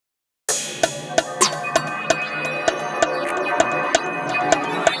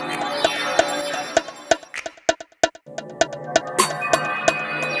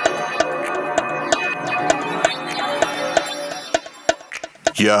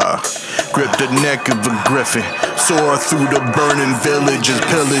Grip the neck of a griffin, soar through the burning villages,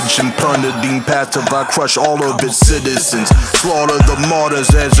 pillage and plunder, deem passive. I crush all of its citizens, slaughter the martyrs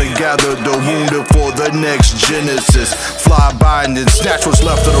as I gather the wounded for the next genesis. Fly by and then snatch what's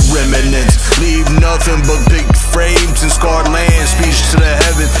left of the remnants, leave nothing but big frames and scarred land. Speech to the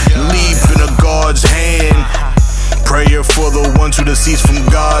heavens, leap in a God's hand. Prayer for the ones who deceased from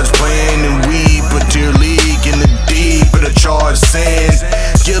God's plan, and weep a tear leak in the deep of the charged sand.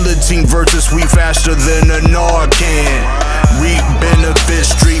 Guillotine versus we faster than a Narcan. Reap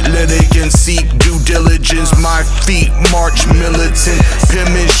benefits, street litigants seek due diligence. My feet march militant,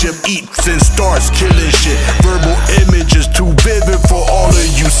 penmanship eats and starts killing shit. Verbal images too vivid for all of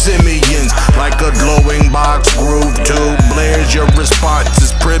you simians. Like a glowing box groove tube blares, your response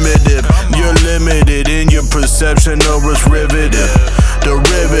is primitive. You're limited in your perception of what's riveted,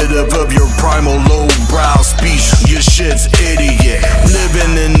 derivative of your primal low-brow speech. Your shit's idiot.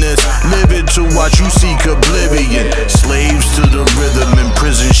 Living in this, livid to watch you seek oblivion. Slaves to the rhythm, in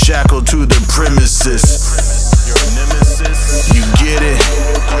prison shackled to the premises. Your nemesis, you get it?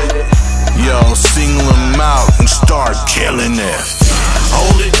 Yo, single them out and start killing it.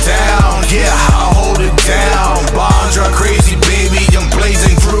 Hold it down, yeah, I'll hold it down. Bonds are crazy, baby, I'm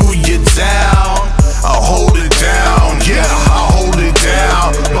blazing through your town. I'll hold it down, yeah, I'll hold it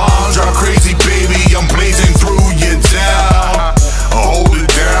down. Bombs are crazy, baby, I'm blazing through your town. I'll hold it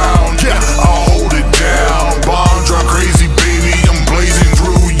down, yeah, I'll hold it down. Bombs are crazy, baby, I'm blazing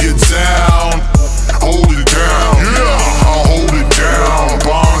through your town. Hold it down, yeah, I'll hold it down.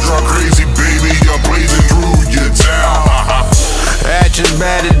 Bombs are crazy, baby, I'm blazing through your town. Hatches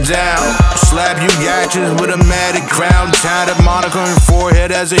batted down, slap you gatches with a matted crown. Tatted monocle on your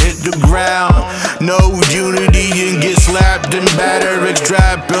forehead as it hit the ground. No unity and get slapped and battered.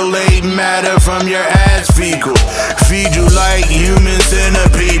 Extrapolate matter from your ass fecal. Feed you like human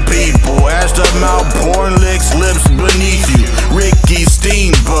centipede people. Ass to mouth, porn licks lips beneath you. Ricky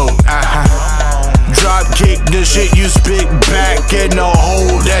Steamboat, drop kick the shit you spit back in the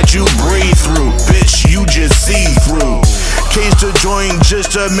hole that you breathe through. Bitch, you just see through. Case the joint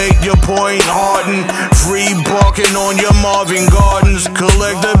just to make your point harden. Free barking on your Marvin Gardens.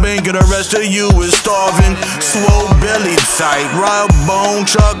 Collect the bank and the rest of you is starving. Swole belly tight, right bone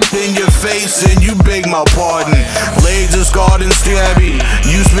chucked in your face and you beg my pardon. Legs are scarred and stabby,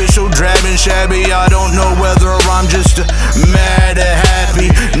 you special drab and shabby. I don't know whether I'm just mad or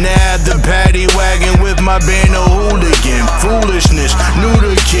happy. Nab the paddy wagon with my band of hooligan. Foolishness, new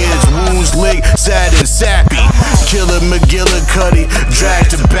to kids, wounds lick, sad and sappy. Killer McGillicuddy,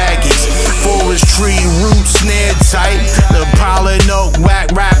 drag to baggies. Forestry roots snare tight. The piling up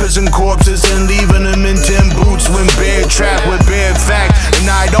whack rappers and corpses and leaving them in 10 boots when bear trapped with bare fact.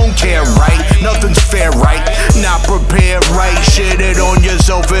 And I don't care, right? Nothing's fair, right? Not prepared, right? Shit it on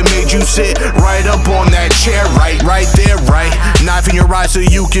yourself and made you sit right up on that chair, right? Right there, right? Knife in your eye so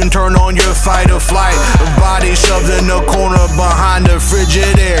you can turn on your fight or flight. A body shoved in the corner behind the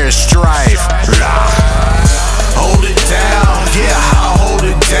frigid air strife. Hold it down, yeah, I'll hold